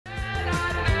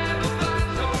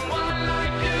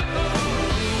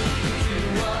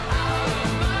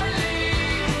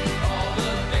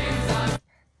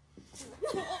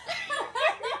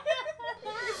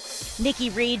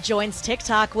Nikki Reed joins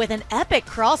TikTok with an epic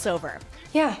crossover.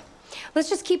 Yeah, let's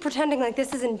just keep pretending like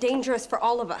this isn't dangerous for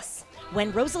all of us.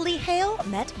 When Rosalie Hale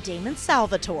met Damon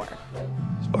Salvatore.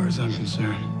 As far as I'm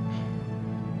concerned,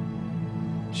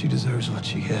 she deserves what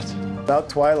she gets. Without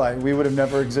Twilight, we would have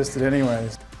never existed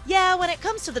anyways. Yeah, when it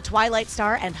comes to the Twilight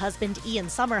star and husband Ian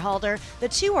Somerhalder, the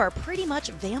two are pretty much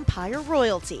vampire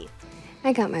royalty.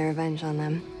 I got my revenge on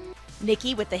them.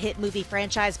 Nikki with the hit movie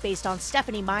franchise based on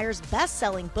Stephenie Meyer's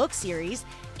best-selling book series,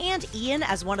 and Ian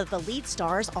as one of the lead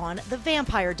stars on The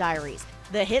Vampire Diaries,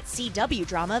 the hit CW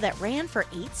drama that ran for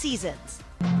 8 seasons.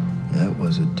 That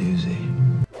was a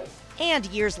doozy. And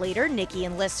years later, Nikki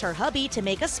enlists her hubby to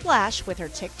make a splash with her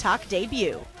TikTok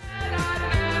debut.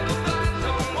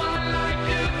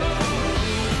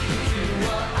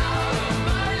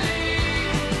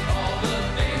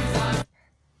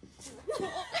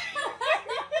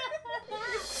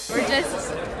 We're just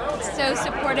so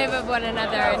supportive of one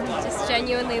another and just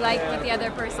genuinely like what the other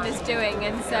person is doing,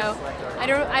 and so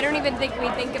I don't even think we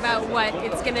think about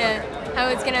how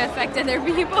it's gonna affect other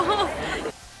people.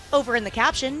 Over in the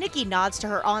caption, Nikki nods to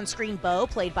her on-screen beau,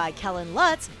 played by Kellen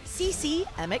Lutz, Cece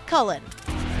Emmett Cullen.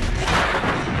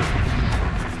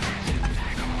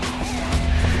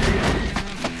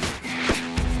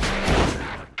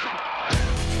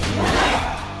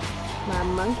 My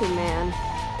monkey man.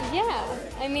 Yeah,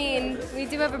 I mean, we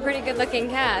do have a pretty good-looking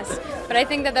cast, but I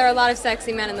think that there are a lot of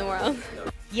sexy men in the world.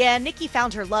 Yeah, Nikki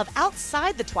found her love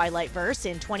outside the Twilight-verse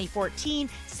in 2014,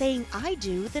 saying "I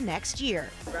do" the next year.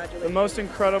 The most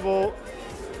incredible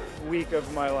week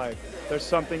of my life. There's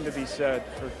something to be said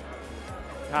for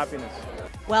happiness.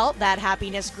 Well, that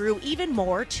happiness grew even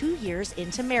more 2 years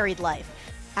into married life,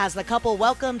 as the couple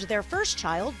welcomed their first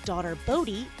child, daughter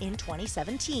Bodhi, in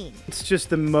 2017. It's just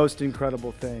the most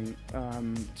incredible thing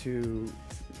to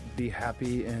be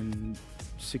happy and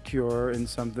secure in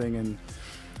something. And,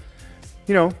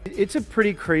 you know, it's a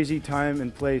pretty crazy time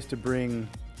and place to bring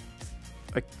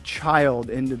a child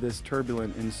into this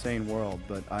turbulent, insane world.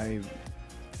 But I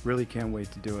really can't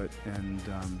wait to do it and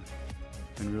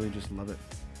really just love it.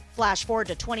 Flash forward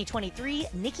to 2023,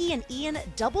 Nikki and Ian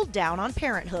doubled down on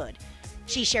parenthood.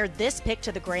 She shared this pic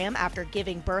to the gram after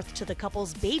giving birth to the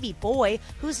couple's baby boy,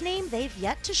 whose name they've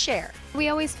yet to share. We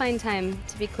always find time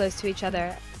to be close to each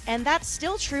other. And that's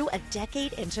still true a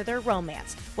decade into their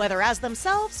romance, whether as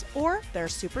themselves or their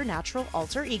supernatural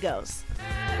alter egos.